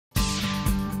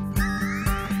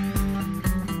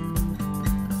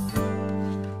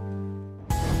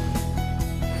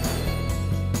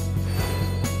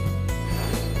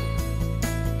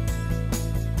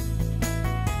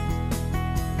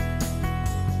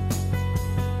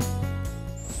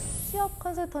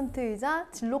컨설턴트이자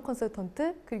진로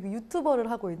컨설턴트 그리고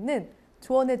유튜버를 하고 있는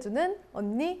조언해주는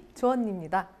언니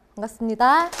조언니입니다.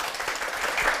 반갑습니다.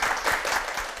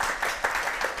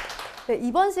 네,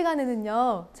 이번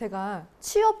시간에는요, 제가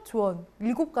취업 조언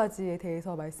 7가지에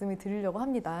대해서 말씀을 드리려고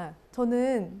합니다.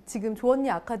 저는 지금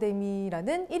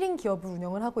조언니아카데미라는 1인 기업을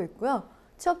운영을 하고 있고요.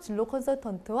 취업 진로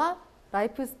컨설턴트와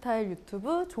라이프스타일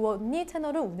유튜브 조언니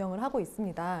채널을 운영을 하고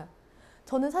있습니다.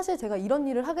 저는 사실 제가 이런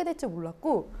일을 하게 될 줄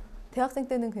몰랐고 대학생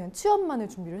때는 그냥 취업만을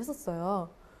준비를 했었어요.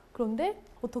 그런데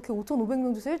어떻게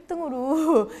 5,500명 중에서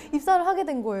 1등으로 입사를 하게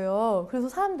된 거예요. 그래서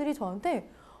사람들이 저한테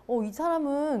이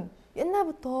사람은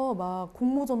옛날부터 막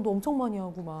공모전도 엄청 많이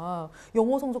하고 막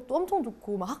영어 성적도 엄청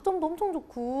좋고 막 학점도 엄청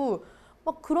좋고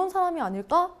막 그런 사람이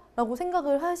아닐까라고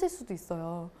생각을 하실 수도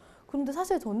있어요. 그런데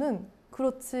사실 저는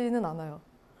그렇지는 않아요.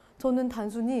 저는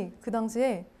단순히 그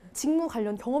당시에 직무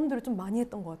관련 경험들을 좀 많이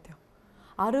했던 것 같아요.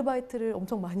 아르바이트를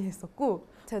엄청 많이 했었고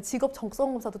제가 직업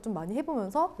적성 검사도 좀 많이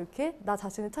해보면서 이렇게 나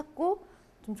자신을 찾고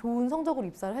좀 좋은 성적으로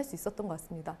입사를 할 수 있었던 것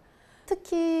같습니다.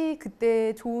 특히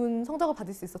그때 좋은 성적을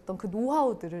받을 수 있었던 그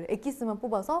노하우들을 엑기스만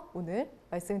뽑아서 오늘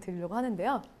말씀을 드리려고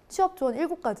하는데요. 취업 조언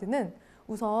 7가지는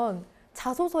우선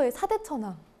자소서의 4대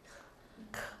천왕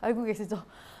알고 계시죠?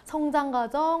 성장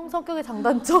과정, 성격의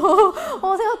장단점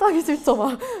생각도 하기 싫죠.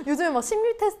 막 요즘에 막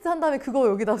심리 테스트 한 다음에 그거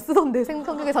여기다 쓰던데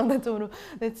성격의 장단점으로.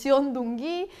 네, 지원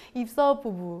동기, 입사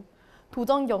포부,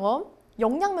 도전 경험,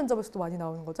 역량 면접에서도 많이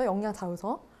나오는 거죠. 역량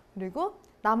자소서. 그리고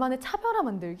나만의 차별화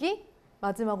만들기,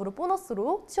 마지막으로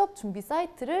보너스로 취업 준비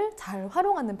사이트를 잘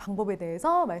활용하는 방법에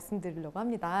대해서 말씀드리려고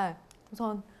합니다.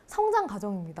 우선 성장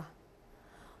과정입니다.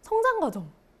 성장 과정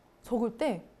적을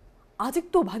때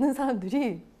아직도 많은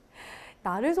사람들이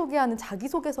나를 소개하는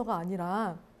자기소개서가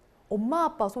아니라 엄마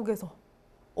아빠 소개서,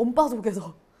 엄빠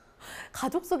소개서,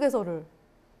 가족 소개서를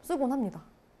쓰곤 합니다.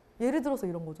 예를 들어서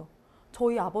이런 거죠.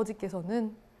 저희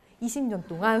아버지께서는 20년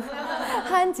동안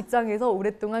한 직장에서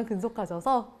오랫동안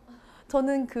근속하셔서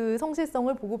저는 그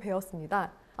성실성을 보고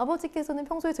배웠습니다. 아버지께서는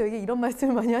평소에 저에게 이런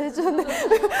말씀을 많이 해주셨는데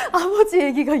아버지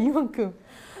얘기가 이만큼.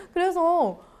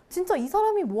 그래서 진짜 이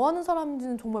사람이 뭐 하는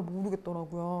사람인지는 정말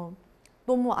모르겠더라고요.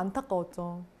 너무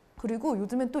안타까웠죠. 그리고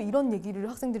요즘엔 또 이런 얘기를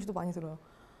학생들이 또 많이 들어요.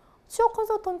 취업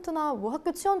컨설턴트나 뭐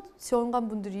학교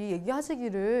지원관분들이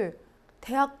얘기하시기를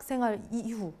대학생활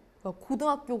이후, 그러니까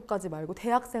고등학교까지 말고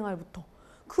대학생활부터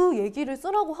그 얘기를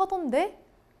쓰라고 하던데?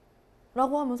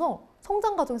 라고 하면서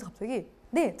성장 과정에서 갑자기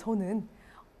네, 저는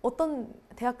어떤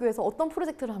대학교에서 어떤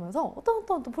프로젝트를 하면서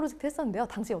어떤 프로젝트 했었는데요.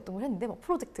 당시에 어떤 걸 했는데 막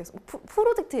프로젝트에서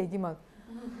프로젝트 얘기만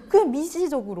그냥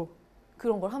미시적으로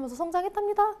그런 걸 하면서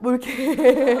성장했답니다. 뭐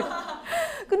이렇게.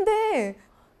 근데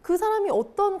그 사람이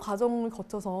어떤 과정을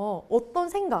거쳐서 어떤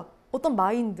생각, 어떤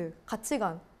마인드,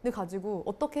 가치관을 가지고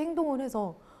어떻게 행동을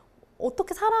해서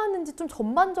어떻게 살아왔는지 좀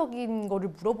전반적인 거를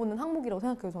물어보는 항목이라고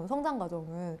생각해요. 저는 성장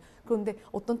과정은. 그런데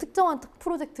어떤 특정한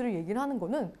프로젝트를 얘기를 하는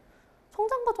거는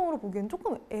성장 과정으로 보기에는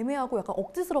조금 애매하고 약간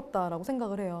억지스럽다라고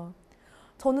생각을 해요.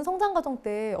 저는 성장 과정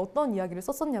때 어떤 이야기를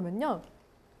썼었냐면요.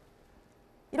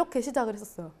 이렇게 시작을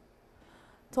했었어요.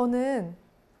 저는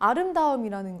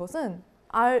아름다움이라는 것은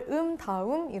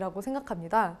아름다움이라고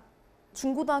생각합니다.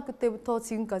 중고등학교 때부터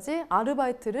지금까지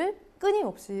아르바이트를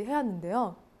끊임없이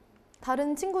해왔는데요.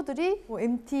 다른 친구들이 뭐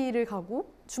MT를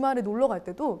가고 주말에 놀러 갈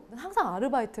때도 항상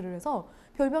아르바이트를 해서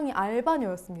별명이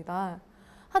알바녀였습니다.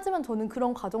 하지만 저는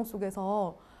그런 과정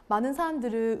속에서 많은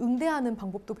사람들을 응대하는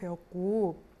방법도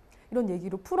배웠고 이런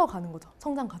얘기로 풀어가는 거죠.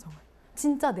 성장 과정을.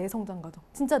 진짜 내 성장 과정.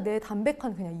 진짜 내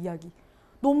담백한 그냥 이야기.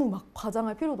 너무 막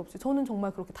과장할 필요도 없이 저는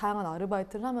정말 그렇게 다양한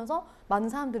아르바이트를 하면서 많은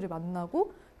사람들을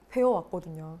만나고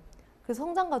배워왔거든요. 그래서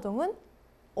성장 과정은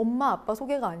엄마 아빠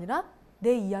소개가 아니라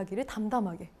내 이야기를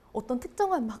담담하게 어떤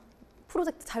특정한 막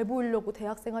프로젝트 잘 보이려고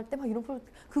대학생 할 때 막 이런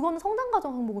프로젝트 그거는 성장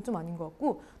과정 항목은 좀 아닌 것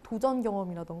같고 도전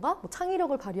경험이라던가 뭐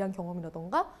창의력을 발휘한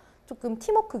경험이라던가 조금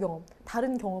팀워크 경험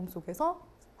다른 경험 속에서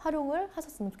활용을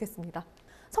하셨으면 좋겠습니다.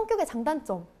 성격의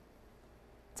장단점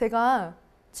제가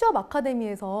취업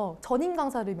아카데미에서 전임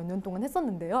강사를 몇 년 동안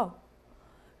했었는데요.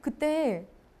 그때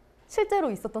실제로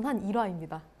있었던 한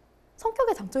일화입니다.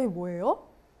 성격의 장점이 뭐예요?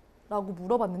 라고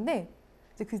물어봤는데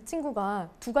이제 그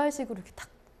친구가 두 갈식으로 이렇게 탁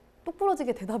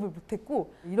똑부러지게 대답을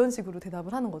못했고 이런 식으로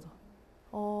대답을 하는 거죠.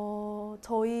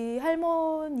 저희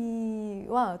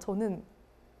할머니와 저는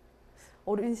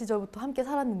어린 시절부터 함께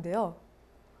살았는데요.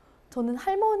 저는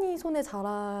할머니 손에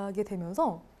자라게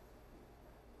되면서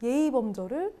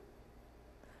예의범절을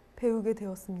배우게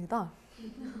되었습니다.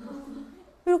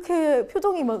 이렇게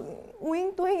표정이 막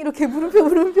오잉 또잉 이렇게 물음표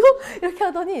이렇게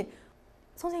하더니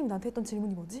선생님이 나한테 했던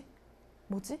질문이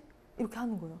뭐지? 이렇게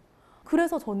하는 거예요.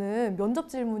 그래서 저는 면접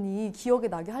질문이 기억에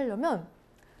나게 하려면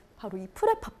바로 이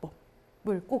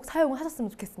프레파법을 꼭 사용을 하셨으면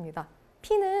좋겠습니다.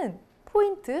 P는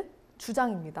포인트,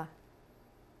 주장입니다.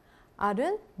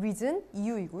 R은 reason,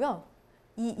 이유이고요.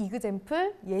 이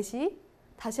example, 예시,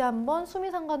 다시 한번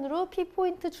수미상관으로 P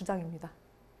포인트, 주장입니다.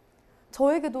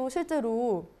 저에게도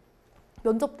실제로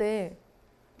면접 때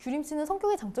규림 씨는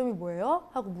성격의 장점이 뭐예요?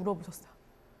 하고 물어보셨어요.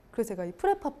 그래서 제가 이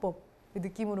프레파법의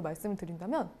느낌으로 말씀을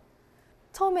드린다면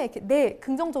처음에 이렇게 네,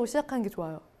 긍정적으로 시작하는 게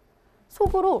좋아요.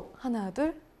 속으로 하나,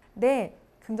 둘, 네,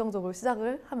 긍정적으로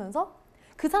시작을 하면서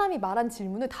그 사람이 말한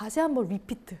질문을 다시 한번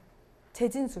리피트,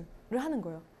 재진술을 하는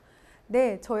거예요.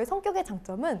 네, 저의 성격의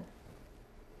장점은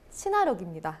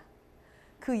친화력입니다.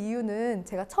 그 이유는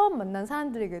제가 처음 만난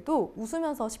사람들에게도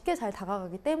웃으면서 쉽게 잘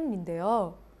다가가기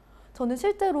때문인데요. 저는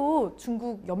실제로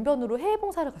중국 연변으로 해외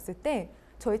봉사를 갔을 때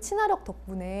저의 친화력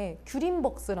덕분에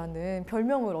규림벅스라는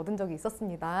별명을 얻은 적이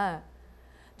있었습니다.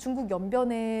 중국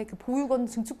연변에 그 보육원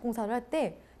증축 공사를 할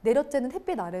때 내려쬐는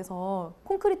햇빛 아래서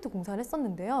콘크리트 공사를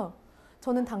했었는데요.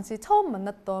 저는 당시 처음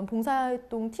만났던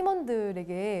봉사활동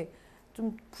팀원들에게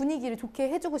좀 분위기를 좋게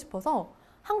해주고 싶어서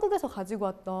한국에서 가지고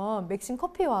왔던 맥심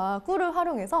커피와 꿀을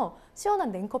활용해서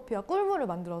시원한 냉커피와 꿀물을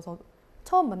만들어서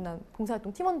처음 만난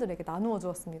봉사활동 팀원들에게 나누어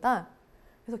주었습니다.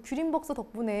 그래서 규림벅스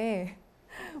덕분에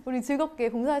우리 즐겁게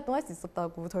봉사활동 할 수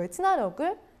있었다고 저의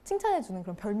친화력을 칭찬해주는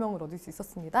그런 별명을 얻을 수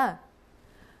있었습니다.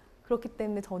 그렇기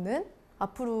때문에 저는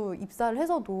앞으로 입사를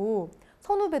해서도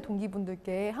선후배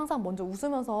동기분들께 항상 먼저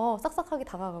웃으면서 싹싹하게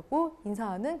다가가고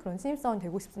인사하는 그런 신입사원이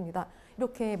되고 싶습니다.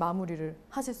 이렇게 마무리를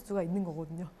하실 수가 있는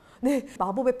거거든요. 네,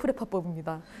 마법의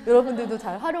프레파법입니다. 여러분들도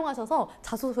잘 활용하셔서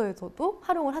자소서에서도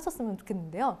활용을 하셨으면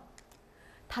좋겠는데요.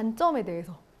 단점에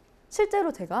대해서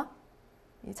실제로 제가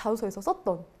이 자소서에서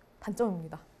썼던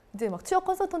단점입니다. 이제 막 취업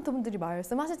컨설턴트 분들이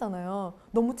말씀하시잖아요.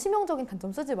 너무 치명적인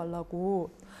단점 쓰지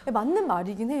말라고. 맞는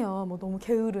말이긴 해요. 뭐 너무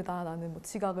게으르다, 나는 뭐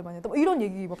지각을 많이 했다, 뭐 이런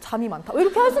얘기, 막 잠이 많다,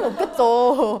 이렇게 할 수는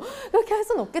없겠죠. 이렇게 할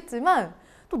수는 없겠지만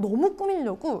또 너무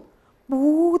꾸미려고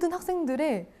모든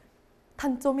학생들의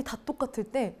단점이 다 똑같을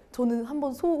때 저는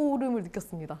한번 소름을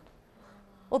느꼈습니다.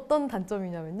 어떤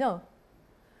단점이냐면요.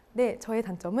 네, 저의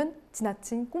단점은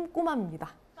지나친 꼼꼼함입니다.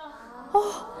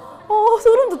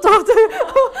 소름 돋죠.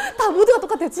 다 모두가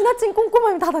똑같아요. 지나친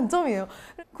꼼꼼함이 다 단점이에요.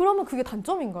 그러면 그게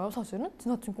단점인가요, 사실은?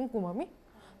 지나친 꼼꼼함이?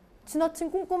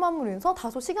 지나친 꼼꼼함으로 인해서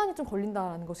다소 시간이 좀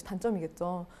걸린다는 것이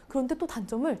단점이겠죠. 그런데 또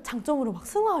단점을 장점으로 막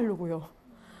승화하려고요.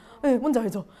 네, 뭔지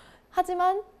알죠?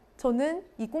 하지만 저는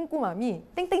이 꼼꼼함이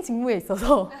땡땡 직무에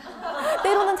있어서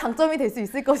때로는 장점이 될 수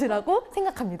있을 것이라고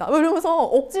생각합니다. 이러면서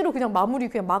억지로 그냥 마무리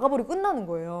그냥 막아버리고 끝나는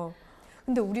거예요.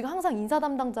 근데 우리가 항상 인사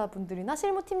담당자분들이나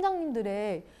실무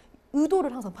팀장님들의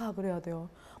의도를 항상 파악을 해야 돼요.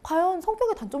 과연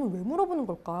성격의 단점을 왜 물어보는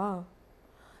걸까?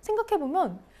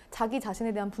 생각해보면 자기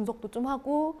자신에 대한 분석도 좀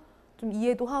하고 좀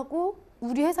이해도 하고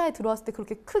우리 회사에 들어왔을 때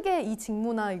그렇게 크게 이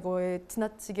직무나 이거에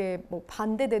지나치게 뭐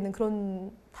반대되는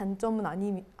그런 단점은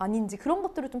아닌지 그런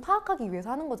것들을 좀 파악하기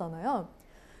위해서 하는 거잖아요.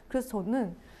 그래서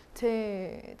저는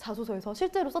제 자소서에서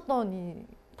실제로 썼던 이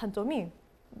단점이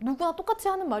누구나 똑같이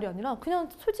하는 말이 아니라 그냥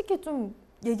솔직히 좀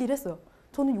얘기를 했어요.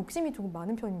 저는 욕심이 조금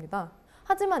많은 편입니다.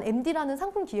 하지만 MD라는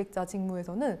상품 기획자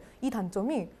직무에서는 이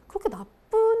단점이 그렇게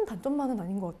나쁜 단점만은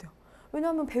아닌 것 같아요.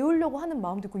 왜냐하면 배우려고 하는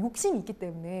마음도 있고 욕심이 있기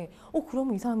때문에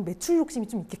그러면 이 사람은 매출 욕심이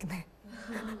좀 있겠네.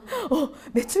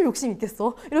 매출 욕심이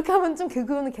있겠어. 이렇게 하면 좀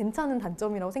그거는 괜찮은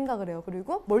단점이라고 생각을 해요.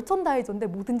 그리고 멀천다이저인데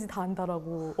뭐든지 다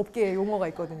한다라고 업계 용어가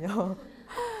있거든요.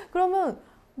 그러면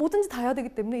뭐든지 다 해야 되기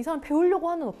때문에 이 사람 배우려고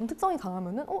하는 어떤 특성이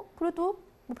강하면은 그래도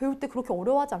뭐 배울 때 그렇게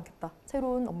어려워하지 않겠다.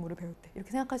 새로운 업무를 배울 때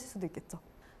이렇게 생각하실 수도 있겠죠.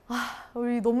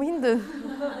 우리 너무 힘든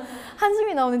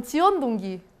한심이 나오는 지원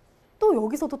동기. 또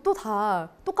여기서도 또 다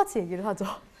똑같이 얘기를 하죠.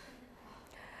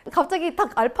 갑자기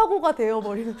딱 알파고가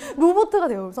되어버리는 로보트가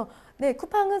되어버려서 네,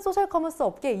 쿠팡은 소셜커머스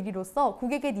업계 1위로서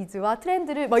고객의 니즈와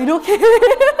트렌드를 막 이렇게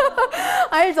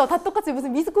알죠? 다 똑같이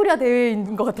무슨 미스코리아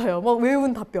대회인 것 같아요. 막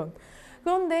외운 답변.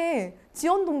 그런데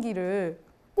지원 동기를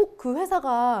꼭 그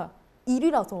회사가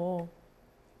 1위라서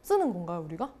쓰는 건가요,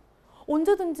 우리가?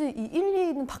 언제든지 이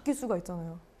 1, 2는 바뀔 수가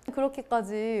있잖아요.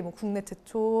 그렇게까지 뭐 국내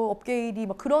최초, 업계 1위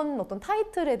막 그런 어떤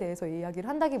타이틀에 대해서 이야기를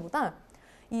한다기보다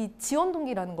이 지원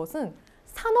동기라는 것은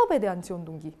산업에 대한 지원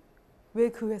동기, 왜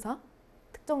그 회사,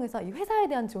 특정 회사, 이 회사에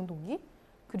대한 지원 동기,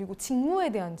 그리고 직무에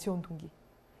대한 지원 동기.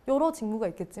 여러 직무가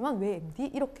있겠지만 왜 MD?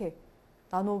 이렇게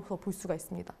나눠서 볼 수가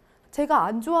있습니다. 제가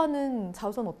안 좋아하는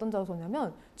자소서는 어떤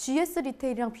자소서냐면 GS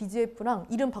리테일이랑 BGF랑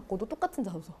이름 바꿔도 똑같은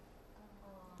자소서.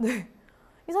 네,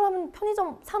 이 사람은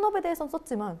편의점 산업에 대해서는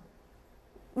썼지만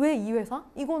왜 이 회사?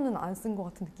 이거는 안 쓴 것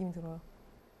같은 느낌이 들어요.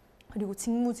 그리고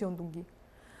직무 지원 동기.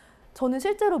 저는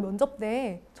실제로 면접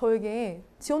때 저에게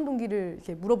지원 동기를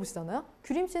이렇게 물어보시잖아요.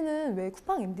 규림 씨는 왜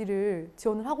쿠팡 MD를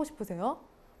지원을 하고 싶으세요?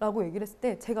 라고 얘기를 했을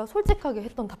때 제가 솔직하게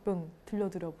했던 답변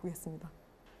들려드려 보겠습니다.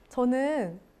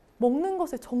 저는 먹는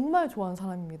것을 정말 좋아하는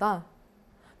사람입니다.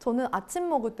 저는 아침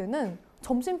먹을 때는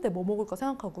점심 때 뭐 먹을까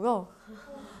생각하고요.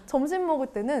 점심 먹을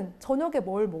때는 저녁에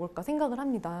뭘 먹을까 생각을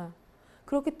합니다.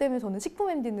 그렇기 때문에 저는 식품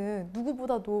MD는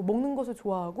누구보다도 먹는 것을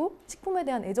좋아하고 식품에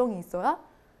대한 애정이 있어야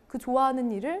그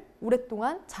좋아하는 일을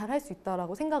오랫동안 잘 할 수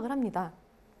있다고 생각을 합니다.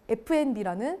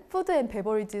 F&B라는 푸드 앤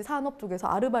베버리지 산업 쪽에서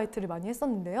아르바이트를 많이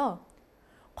했었는데요.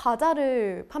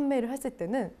 과자를 판매를 했을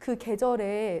때는 그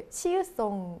계절의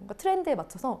시의성과 트렌드에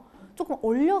맞춰서 조금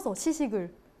얼려서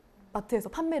시식을 마트에서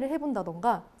판매를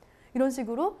해본다던가 이런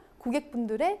식으로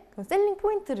고객분들의 그런 셀링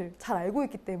포인트를 잘 알고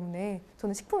있기 때문에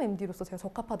저는 식품 MD로서 제가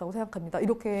적합하다고 생각합니다.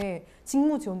 이렇게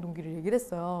직무 지원 동기를 얘기를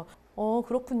했어요.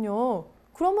 그렇군요.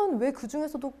 그러면 왜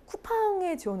그중에서도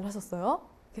쿠팡에 지원을 하셨어요?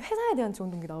 회사에 대한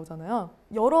지원 동기 나오잖아요.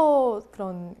 여러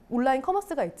그런 온라인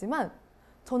커머스가 있지만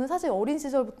저는 사실 어린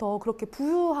시절부터 그렇게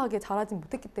부유하게 자라진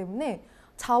못했기 때문에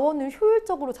자원을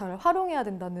효율적으로 잘 활용해야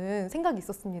된다는 생각이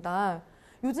있었습니다.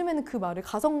 요즘에는 그 말을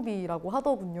가성비라고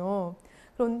하더군요.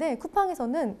 그런데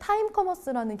쿠팡에서는 타임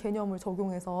커머스라는 개념을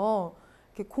적용해서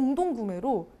이렇게 공동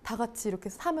구매로 다 같이 이렇게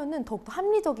사면은 더욱더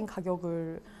합리적인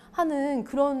가격을 하는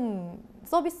그런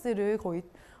서비스를 거의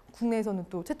국내에서는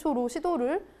또 최초로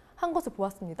시도를 한 것을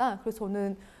보았습니다. 그래서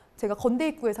저는 제가 건대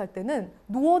입구에 살 때는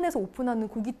노원에서 오픈하는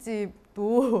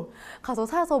고깃집도 가서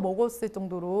사서 먹었을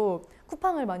정도로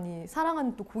쿠팡을 많이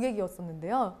사랑하는 또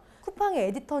고객이었었는데요. 쿠팡의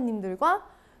에디터님들과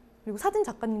그리고 사진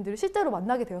작가님들을 실제로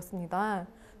만나게 되었습니다.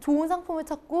 좋은 상품을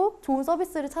찾고 좋은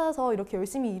서비스를 찾아서 이렇게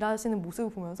열심히 일하시는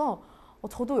모습을 보면서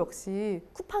저도 역시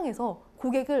쿠팡에서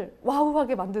고객을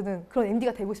와우하게 만드는 그런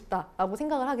MD가 되고 싶다라고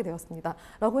생각을 하게 되었습니다.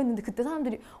 라고 했는데 그때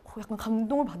사람들이 약간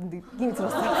감동을 받은 느낌이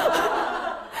들었어요.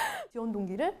 지원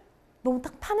동기를 너무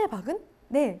딱 판에 박은?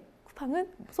 네,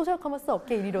 쿠팡은 소셜 커머스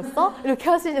업계 1위로서 이렇게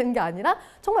하시는 게 아니라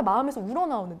정말 마음에서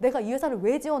우러나오는 내가 이 회사를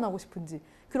왜 지원하고 싶은지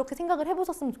그렇게 생각을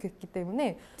해보셨으면 좋겠기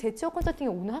때문에 제 취업 컨설팅에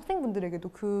오는 학생분들에게도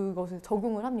그것을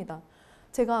적용을 합니다.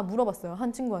 제가 물어봤어요.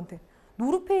 한 친구한테.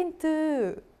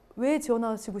 노루페인트 왜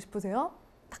지원하시고 싶으세요?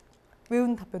 딱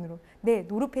외운 답변으로. 네,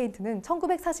 노루페인트는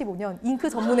 1945년 잉크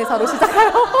전문회사로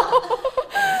시작하여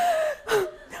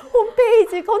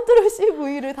홈페이지 컨트롤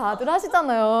CV를 다들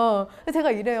하시잖아요.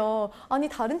 제가 이래요. 아니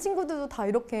다른 친구들도 다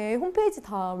이렇게 홈페이지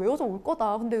다 외워서 올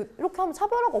거다. 근데 이렇게 하면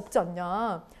차별화가 없지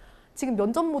않냐. 지금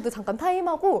면접 모드 잠깐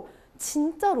타임하고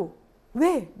진짜로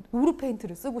왜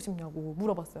노루페인트를 쓰고 싶냐고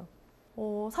물어봤어요.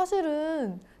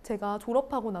 사실은 제가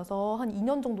졸업하고 나서 한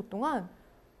 2년 정도 동안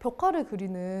벽화를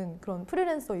그리는 그런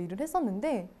프리랜서 일을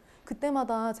했었는데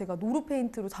그때마다 제가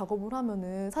노루페인트로 작업을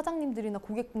하면은 사장님들이나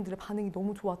고객분들의 반응이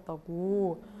너무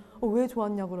좋았다고. 왜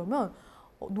좋았냐 그러면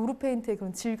노루페인트의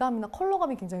그런 질감이나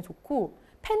컬러감이 굉장히 좋고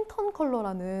팬턴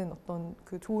컬러라는 어떤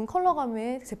그 좋은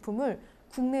컬러감의 제품을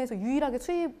국내에서 유일하게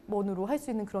수입원으로 할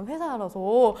수 있는 그런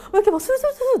회사라서 왜 이렇게 막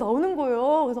술술술 나오는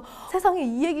거예요. 그래서 세상에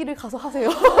이 얘기를 가서 하세요.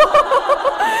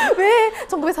 왜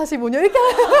 1945년 이렇게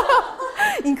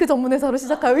잉크 전문 회사로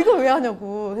시작하여 이걸 왜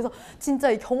하냐고. 그래서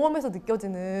진짜 이 경험에서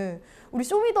느껴지는 우리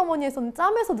쇼미더머니에서는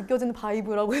짬에서 느껴지는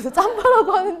바이브라고 해서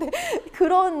짬바라고 하는데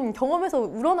그런 경험에서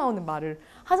우러나오는 말을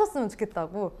하셨으면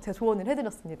좋겠다고 제가 조언을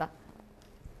해드렸습니다.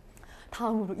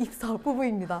 다음으로 입사업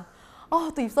부부입니다.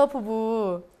 또 입사업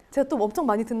부부. 제가 또 엄청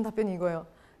많이 듣는 답변이 이거예요.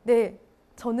 네,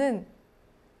 저는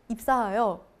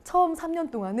입사하여 처음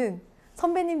 3년 동안은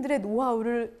선배님들의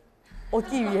노하우를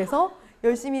얻기 위해서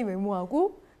열심히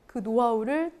메모하고 그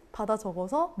노하우를 받아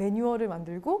적어서 매뉴얼을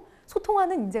만들고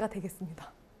소통하는 인재가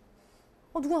되겠습니다.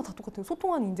 누구나 다 똑같아요.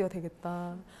 소통하는 인재가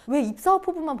되겠다. 왜 입사업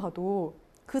후보만 봐도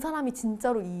그 사람이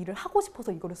진짜로 이 일을 하고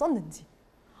싶어서 이거를 썼는지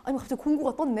아니면 갑자기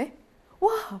공고가 떴네?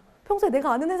 와, 평소에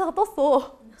내가 아는 회사가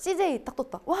떴어. CJ 딱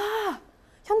떴다. 와,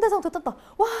 현대자동차 떴다.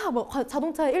 와, 뭐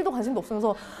자동차에 1도 관심도 없으면서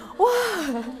와.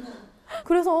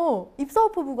 그래서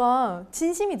입사업 후보가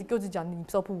진심이 느껴지지 않는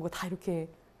입사업 후보가 다 이렇게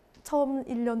처음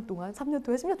 1년 동안, 3년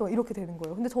동안, 10년 동안 이렇게 되는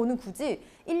거예요. 근데 저는 굳이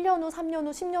 1년 후, 3년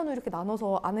후, 10년 후 이렇게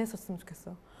나눠서 안 했었으면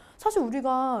좋겠어요. 사실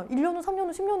우리가 1년 후, 3년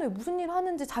후, 10년 후에 무슨 일을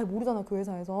하는지 잘 모르잖아요. 그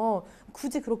회사에서.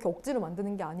 굳이 그렇게 억지로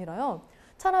만드는 게 아니라요.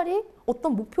 차라리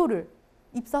어떤 목표를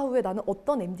입사 후에 나는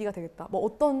어떤 MD가 되겠다. 뭐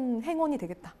어떤 행원이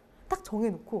되겠다. 딱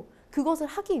정해놓고 그것을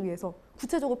하기 위해서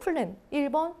구체적으로 플랜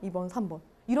 1번, 2번, 3번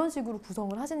이런 식으로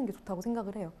구성을 하시는 게 좋다고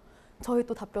생각을 해요. 저의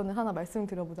또 답변을 하나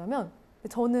말씀드려보자면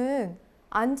저는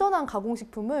안전한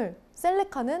가공식품을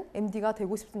셀렉하는 MD가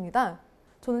되고 싶습니다.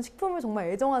 저는 식품을 정말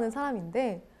애정하는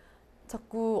사람인데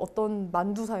자꾸 어떤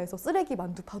만두사에서 쓰레기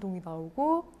만두 파동이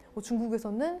나오고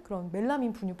중국에서는 그런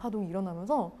멜라민 분유 파동이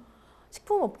일어나면서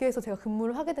식품업계에서 제가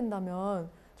근무를 하게 된다면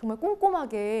정말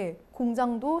꼼꼼하게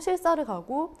공장도 실사를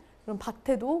가고 그런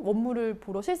밭에도 원물을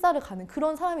보러 실사를 가는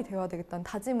그런 사람이 되어야 되겠다는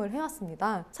다짐을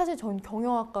해왔습니다. 사실 전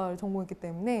경영학과를 전공했기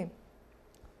때문에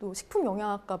또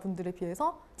식품영양학과 분들에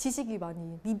비해서 지식이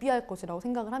많이 미비할 것이라고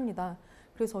생각을 합니다.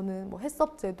 그래서 저는 뭐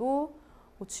해썹제도,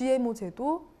 뭐 GMO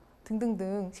제도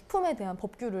등등등 식품에 대한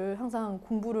법규를 항상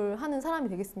공부를 하는 사람이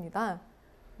되겠습니다.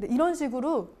 근데 이런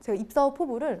식으로 제가 입사 후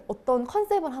포부를 어떤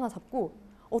컨셉을 하나 잡고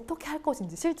어떻게 할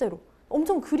것인지 실제로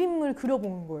엄청 그림을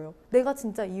그려보는 거예요. 내가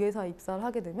진짜 이 회사에 입사를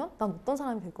하게 되면 난 어떤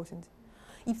사람이 될 것인지.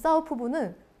 입사 후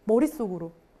포부는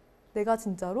머릿속으로 내가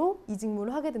진짜로 이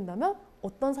직무를 하게 된다면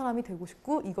어떤 사람이 되고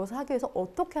싶고 이것을 하기 위해서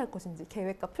어떻게 할 것인지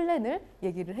계획과 플랜을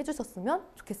얘기를 해주셨으면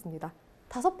좋겠습니다.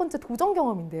 5번째 도전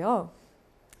경험인데요.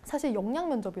 사실 역량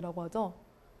면접이라고 하죠.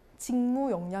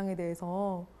 직무 역량에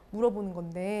대해서 물어보는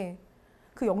건데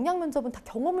그 역량 면접은 다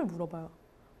경험을 물어봐요.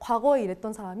 과거에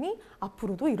일했던 사람이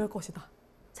앞으로도 이럴 것이다.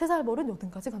 3살 벌은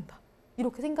 8까지 간다.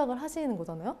 이렇게 생각을 하시는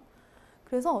거잖아요.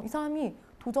 그래서 이 사람이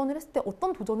도전을 했을 때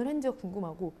어떤 도전을 했는지가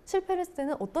궁금하고 실패를 했을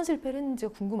때는 어떤 실패를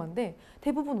했는지가 궁금한데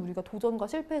대부분 우리가 도전과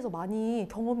실패에서 많이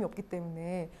경험이 없기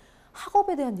때문에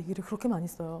학업에 대한 얘기를 그렇게 많이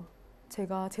써요.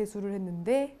 제가 재수를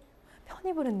했는데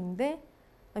편입을 했는데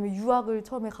아니면 유학을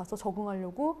처음에 가서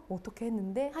적응하려고 어떻게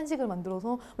했는데 한식을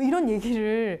만들어서 뭐 이런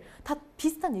얘기를 다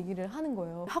비슷한 얘기를 하는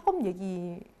거예요. 학업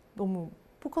얘기 너무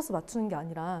포커스 맞추는 게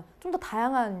아니라 좀 더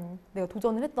다양한 내가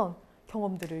도전을 했던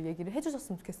경험들을 얘기를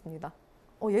해주셨으면 좋겠습니다.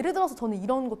 예를 들어서 저는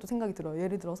이런 것도 생각이 들어요.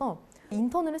 예를 들어서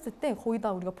인턴을 했을 때 거의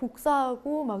다 우리가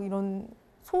복사하고 막 이런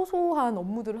소소한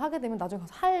업무들을 하게 되면 나중에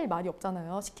가서 할 말이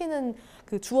없잖아요. 시키는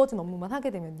그 주어진 업무만 하게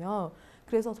되면요.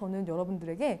 그래서 저는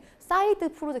여러분들에게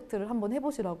사이드 프로젝트를 한번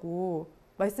해보시라고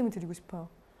말씀을 드리고 싶어요.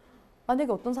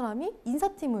 만약에 어떤 사람이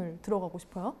인사팀을 들어가고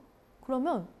싶어요.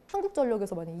 그러면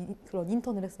한국전력에서 만약에 그런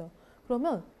인턴을 했어요.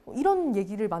 그러면 이런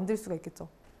얘기를 만들 수가 있겠죠.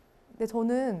 근데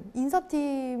저는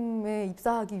인사팀에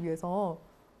입사하기 위해서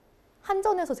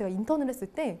한전에서 제가 인턴을 했을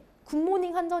때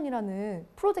굿모닝 한전이라는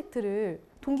프로젝트를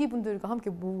동기분들과 함께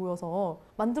모여서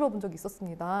만들어 본 적이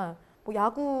있었습니다. 뭐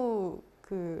야구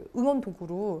그 응원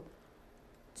도구로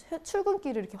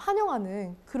출근길을 이렇게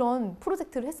환영하는 그런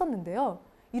프로젝트를 했었는데요.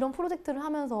 이런 프로젝트를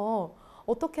하면서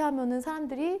어떻게 하면은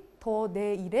사람들이 더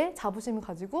내 일에 자부심을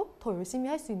가지고 더 열심히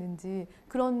할 수 있는지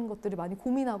그런 것들을 많이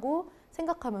고민하고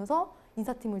생각하면서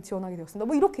인사팀을 지원하게 되었습니다.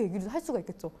 뭐 이렇게 얘기를 할 수가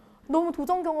있겠죠. 너무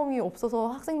도전 경험이 없어서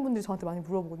학생분들이 저한테 많이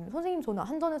물어보거든요. 선생님, 저는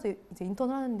한전에서 이제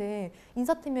인턴을 하는데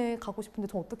인사팀에 가고 싶은데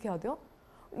저 어떻게 해야 돼요?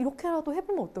 이렇게라도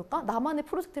해보면 어떨까? 나만의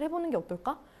프로젝트를 해보는 게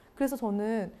어떨까? 그래서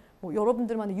저는 뭐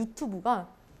여러분들만의 유튜브가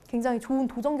굉장히 좋은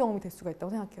도전 경험이 될 수가 있다고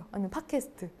생각해요. 아니면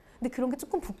팟캐스트. 근데 그런 게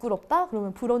조금 부끄럽다?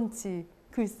 그러면 브런치,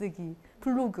 글쓰기,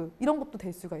 블로그 이런 것도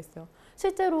될 수가 있어요.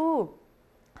 실제로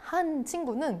한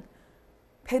친구는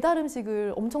배달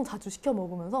음식을 엄청 자주 시켜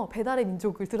먹으면서 배달의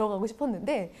민족을 들어가고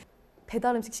싶었는데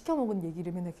배달 음식 시켜 먹은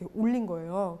얘기를 맨날 이렇게 올린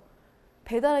거예요.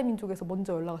 배달의 민족에서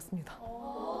먼저 연락 왔습니다.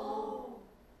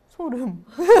 소름.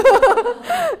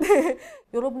 네.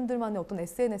 여러분들만의 어떤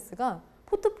SNS가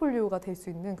포트폴리오가 될 수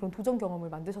있는 그런 도전 경험을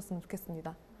만드셨으면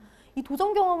좋겠습니다. 이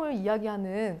도전 경험을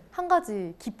이야기하는 한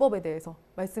가지 기법에 대해서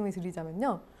말씀을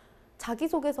드리자면요.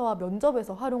 자기소개서와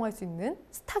면접에서 활용할 수 있는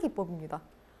스타 기법입니다.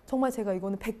 정말 제가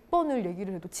이거는 100번을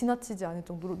얘기를 해도 지나치지 않을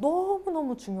정도로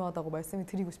너무너무 중요하다고 말씀을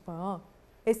드리고 싶어요.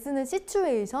 S는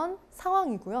시츄에이션,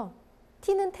 상황이고요.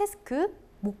 T는 태스크,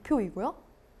 목표이고요.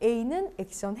 A는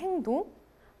액션, 행동,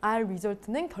 R,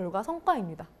 리절트는 결과,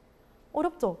 성과입니다.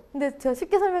 어렵죠? 근데 제가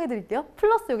쉽게 설명해 드릴게요.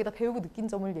 플러스 여기다 배우고 느낀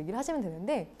점을 얘기를 하시면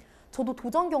되는데 저도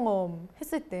도전 경험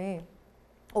했을 때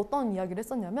어떤 이야기를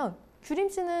했었냐면 규림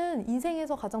씨는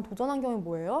인생에서 가장 도전한 경험이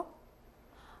뭐예요?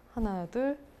 하나,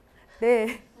 둘, 네.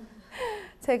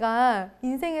 제가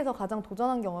인생에서 가장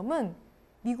도전한 경험은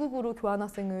미국으로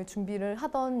교환학생을 준비를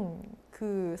하던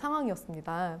그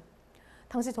상황이었습니다.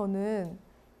 당시 저는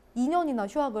 2년이나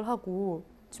휴학을 하고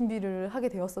준비를 하게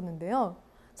되었었는데요.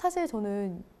 사실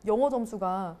저는 영어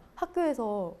점수가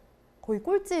학교에서 거의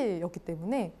꼴찌였기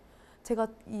때문에 제가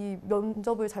이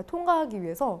면접을 잘 통과하기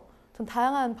위해서 전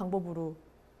다양한 방법으로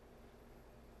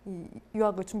이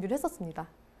유학을 준비를 했었습니다.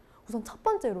 우선 첫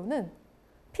번째로는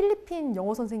필리핀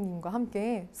영어 선생님과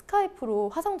함께 스카이프로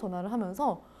화상 전화를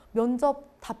하면서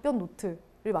면접 답변 노트를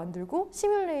만들고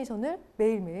시뮬레이션을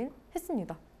매일매일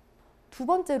했습니다. 두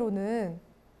번째로는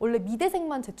원래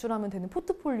미대생만 제출하면 되는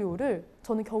포트폴리오를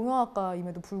저는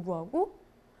경영학과임에도 불구하고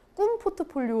꿈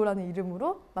포트폴리오라는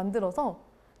이름으로 만들어서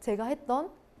제가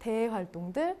했던 대외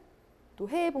활동들, 또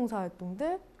해외 봉사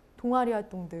활동들, 동아리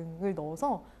활동 등을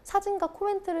넣어서 사진과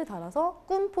코멘트를 달아서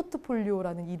꿈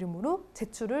포트폴리오라는 이름으로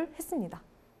제출을 했습니다.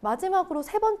 마지막으로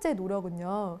 3번째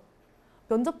노력은요.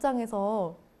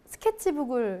 면접장에서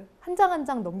스케치북을 한 장 한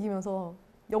장 넘기면서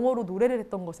영어로 노래를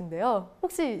했던 것인데요.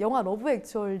 혹시 영화 러브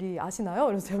액츄얼리 아시나요?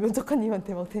 그래서 제가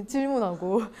면접관님한테 막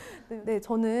질문하고 네,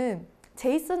 저는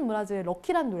제이슨 무라즈의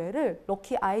럭키란 노래를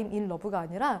럭키 I'm in love가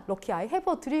아니라 럭키 I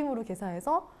have a dream으로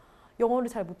개사해서 영어를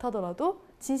잘 못하더라도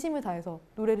진심을 다해서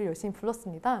노래를 열심히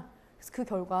불렀습니다. 그래서 그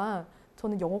결과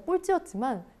저는 영어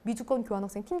꼴찌였지만 미주권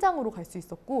교환학생 팀장으로 갈 수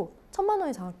있었고 1,000만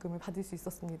원의 장학금을 받을 수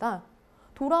있었습니다.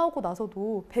 돌아오고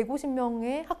나서도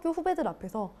 150명의 학교 후배들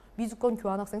앞에서 미주권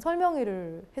교환학생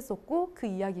설명회를 했었고 그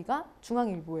이야기가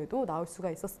중앙일보에도 나올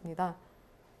수가 있었습니다.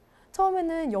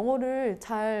 처음에는 영어를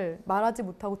잘 말하지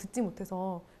못하고 듣지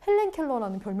못해서 헬렌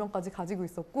켈러라는 별명까지 가지고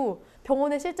있었고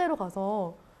병원에 실제로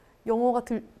가서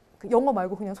영어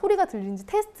말고 그냥 소리가 들리는지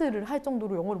테스트를 할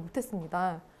정도로 영어를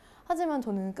못했습니다. 하지만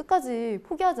저는 끝까지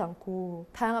포기하지 않고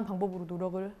다양한 방법으로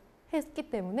노력을 했기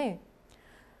때문에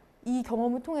이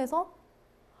경험을 통해서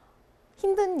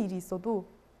힘든 일이 있어도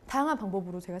다양한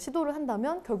방법으로 제가 시도를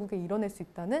한다면 결국에 이뤄낼 수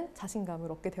있다는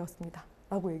자신감을 얻게 되었습니다.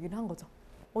 라고 얘기를 한 거죠.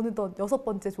 어느덧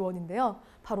 6번째 조언인데요.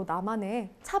 바로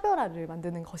나만의 차별화를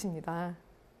만드는 것입니다.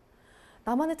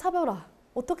 나만의 차별화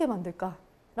어떻게 만들까?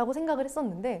 라고 생각을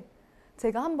했었는데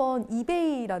제가 한번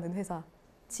이베이라는 회사,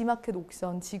 지마켓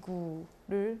옥션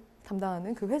지구를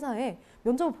담당하는 그 회사에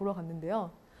면접을 보러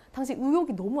갔는데요. 당시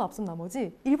의욕이 너무 앞선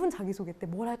나머지 1분 자기소개 때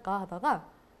뭘 할까 하다가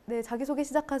네, 자기소개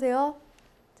시작하세요.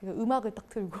 제가 음악을 딱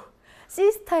틀고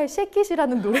C스타일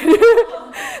쉐킷이라는 노래를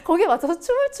거기에 맞춰서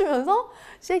춤을 추면서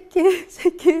쉐킷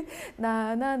쉐킷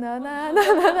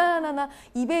나나나나나나나나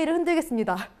이베이를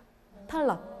흔들겠습니다.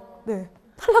 탈락. 네,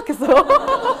 탈락했어요.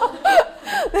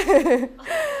 네,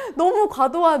 너무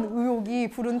과도한 의욕이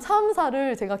부른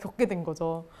참사를 제가 겪게 된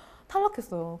거죠.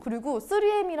 탈락했어요. 그리고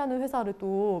 3M이라는 회사를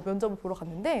또 면접을 보러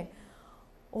갔는데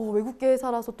외국계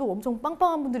회사라서 또 엄청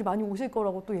빵빵한 분들이 많이 오실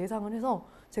거라고 또 예상을 해서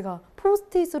제가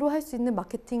포스트잇으로 할 수 있는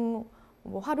마케팅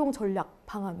활용 전략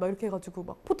방안 막 이렇게 해가지고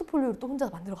막 포트폴리오를 또 혼자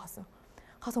만들어 갔어요.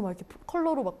 가서 막 이렇게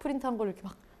컬러로 막 프린트한 걸 이렇게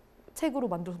막 책으로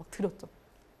만들어서 막 드렸죠.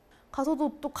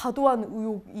 가서도 또 과도한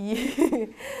의욕이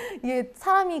이게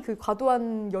사람이 그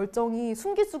과도한 열정이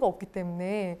숨길 수가 없기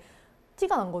때문에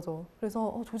티가 난 거죠.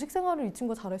 그래서 조직 생활을 이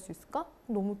친구가 잘할 수 있을까?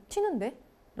 너무 튀는데?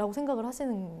 라고 생각을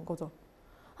하시는 거죠.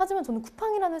 하지만 저는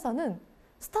쿠팡이라는 회사는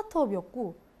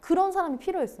스타트업이었고 그런 사람이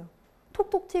필요했어요.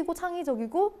 톡톡 튀고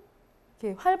창의적이고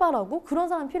이렇게 활발하고 그런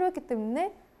사람이 필요했기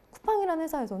때문에 쿠팡이라는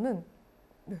회사에서는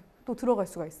네, 또 들어갈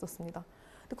수가 있었습니다.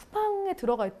 근데 쿠팡에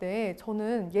들어갈 때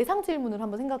저는 예상 질문을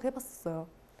한번 생각해 봤었어요.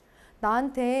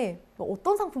 나한테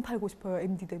어떤 상품 팔고 싶어요?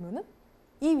 MD 되면은?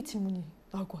 이 질문이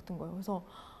나올 것 같은 거예요. 그래서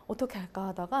어떻게 할까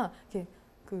하다가 이렇게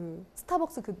그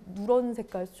스타벅스 그 누런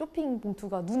색깔 쇼핑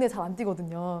봉투가 눈에 잘 안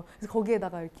띄거든요. 그래서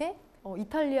거기에다가 이렇게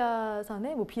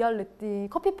이탈리아산의 비알레티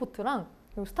커피포트랑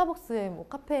그리고 스타벅스의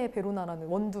카페 베로나라는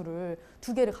원두를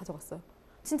 2개를 가져갔어요.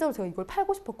 진짜로 제가 이걸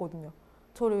팔고 싶었거든요.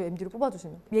 저를 MD로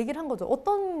뽑아주시면. 얘기를 한 거죠.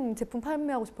 어떤 제품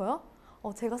판매하고 싶어요?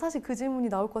 제가 사실 그 질문이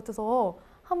나올 것 같아서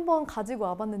한번 가지고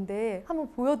와봤는데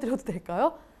한번 보여드려도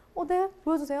될까요? 네,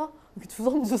 보여주세요. 이렇게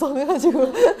주섬주섬 해가지고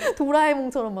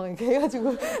도라에몽처럼 막 이렇게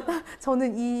해가지고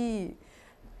저는 이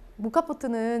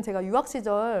모카포트는 제가 유학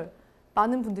시절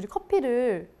많은 분들이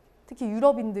커피를 특히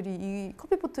유럽인들이 이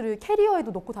커피포트를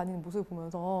캐리어에도 넣고 다니는 모습을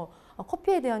보면서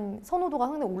커피에 대한 선호도가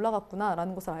상당히 올라갔구나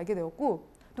라는 것을 알게 되었고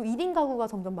또 1인 가구가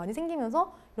점점 많이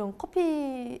생기면서 이런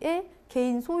커피의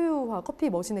개인 소유화, 커피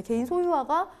머신의 개인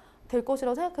소유화가 될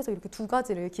것이라고 생각해서 이렇게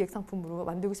 2가지를 기획 상품으로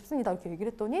만들고 싶습니다. 이렇게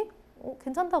얘기를 했더니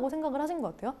괜찮다고 생각을 하신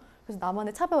것 같아요. 그래서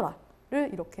나만의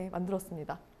차별화를 이렇게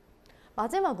만들었습니다.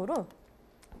 마지막으로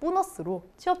보너스로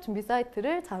취업 준비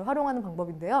사이트를 잘 활용하는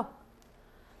방법인데요.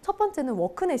 첫 번째는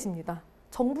워크넷입니다.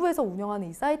 정부에서 운영하는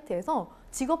이 사이트에서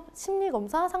직업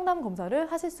심리검사,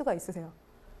 상담검사를 하실 수가 있으세요.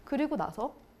 그리고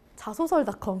나서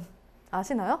자소설닷컴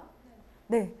아시나요?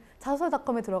 네,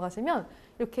 자소설닷컴에 들어가시면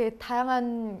이렇게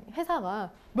다양한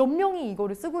회사가 몇 명이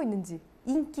이거를 쓰고 있는지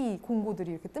인기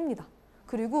공고들이 이렇게 뜹니다.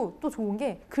 그리고 또 좋은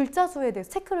게 글자 수에 대해서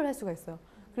체크를 할 수가 있어요.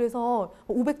 그래서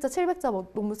 500자,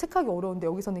 700자 너무 체크하기 어려운데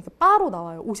여기서는 이렇게 바로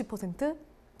나와요. 50%,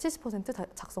 70%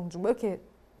 작성 중 이렇게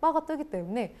바가 뜨기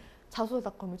때문에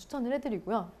자소서닷컴을 추천을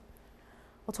해드리고요.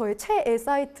 저의 최애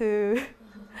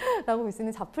사이트라고 볼 수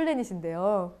있는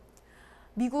자플래닛인데요.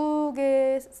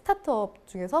 미국의 스타트업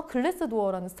중에서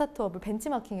글래스도어라는 스타트업을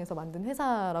벤치마킹해서 만든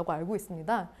회사라고 알고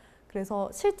있습니다.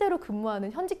 그래서 실제로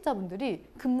근무하는 현직자분들이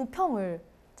근무평을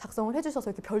작성을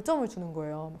해주셔서 이렇게 별점을 주는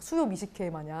거예요. 수요 미식회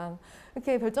마냥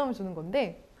이렇게 별점을 주는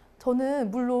건데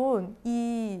저는 물론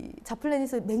이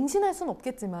자플래닛을 맹신할 수는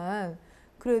없겠지만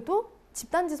그래도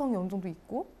집단지성이 어느 정도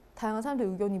있고 다양한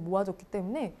사람들의 의견이 모아졌기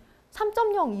때문에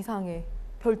 3.0 이상의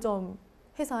별점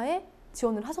회사에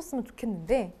지원을 하셨으면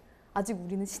좋겠는데 아직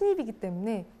우리는 신입이기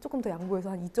때문에 조금 더 양보해서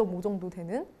한 2.5 정도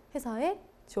되는 회사에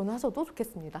지원을 하셔도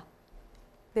좋겠습니다.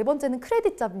 네 번째는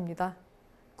크레딧 잡입니다.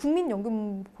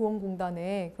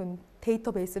 국민연금보험공단의 그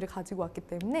데이터베이스를 가지고 왔기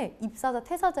때문에 입사자,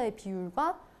 퇴사자의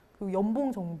비율과 그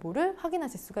연봉 정보를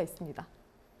확인하실 수가 있습니다.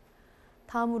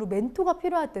 다음으로 멘토가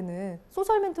필요할 때는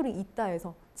소셜 멘토링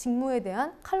있다에서 직무에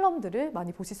대한 칼럼들을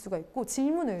많이 보실 수가 있고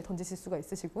질문을 던지실 수가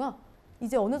있으시고요.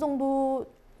 이제 어느 정도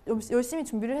열심히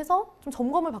준비를 해서 좀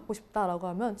점검을 받고 싶다라고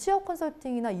하면 취업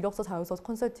컨설팅이나 이력서 자료서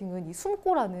컨설팅은 이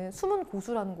숨고라는 숨은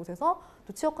고수라는 곳에서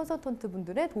또 취업 컨설턴트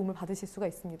분들의 도움을 받으실 수가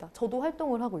있습니다. 저도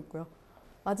활동을 하고 있고요.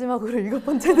 마지막으로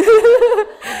 7번째는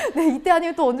네, 이때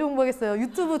아니면 또 언제 공부하겠어요.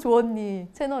 유튜브 조언니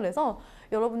채널에서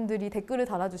여러분들이 댓글을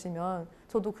달아주시면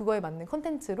저도 그거에 맞는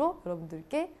컨텐츠로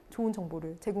여러분들께 좋은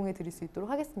정보를 제공해 드릴 수 있도록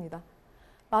하겠습니다.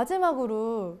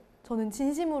 마지막으로 저는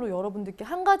진심으로 여러분들께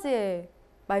한 가지의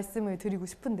말씀을 드리고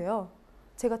싶은데요.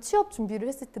 제가 취업 준비를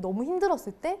했을 때 너무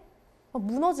힘들었을 때 막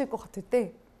무너질 것 같을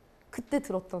때 그때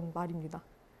들었던 말입니다.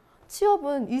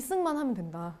 취업은 1승만 하면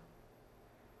된다.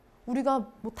 우리가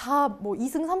뭐 다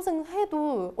 2승, 3승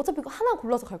해도 어차피 하나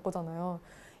골라서 갈 거잖아요.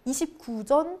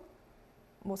 29전,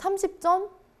 30전,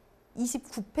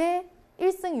 29패,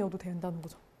 1승이어도 된다는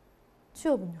거죠.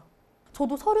 취업은요.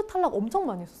 저도 서류 탈락 엄청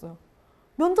많이 했었어요.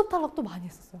 면접 탈락도 많이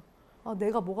했었어요. 아,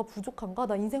 내가 뭐가 부족한가?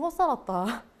 나 인생 헛살았다.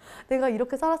 내가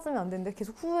이렇게 살았으면 안 되는데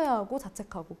계속 후회하고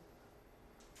자책하고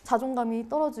자존감이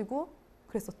떨어지고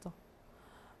그랬었죠.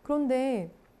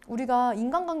 그런데 우리가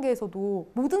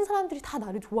인간관계에서도 모든 사람들이 다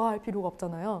나를 좋아할 필요가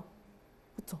없잖아요.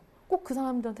 그렇죠? 꼭 그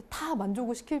사람들한테 다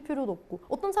만족을 시킬 필요도 없고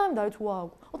어떤 사람이 나를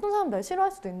좋아하고 어떤 사람이 나를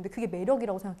싫어할 수도 있는데 그게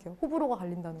매력이라고 생각해요. 호불호가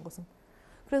갈린다는 것은.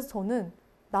 그래서 저는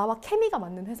나와 케미가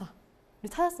맞는 회사를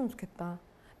찾았으면 좋겠다.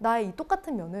 나의 이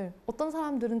똑같은 면을 어떤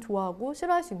사람들은 좋아하고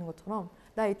싫어할 수 있는 것처럼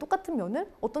나의 이 똑같은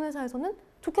면을 어떤 회사에서는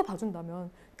좋게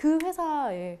봐준다면 그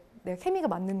회사에 내가 케미가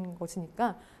맞는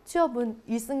것이니까 취업은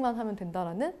 1승만 하면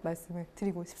된다라는 말씀을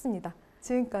드리고 싶습니다.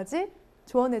 지금까지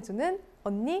조언해주는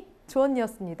언니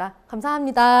조언니였습니다.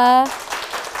 감사합니다.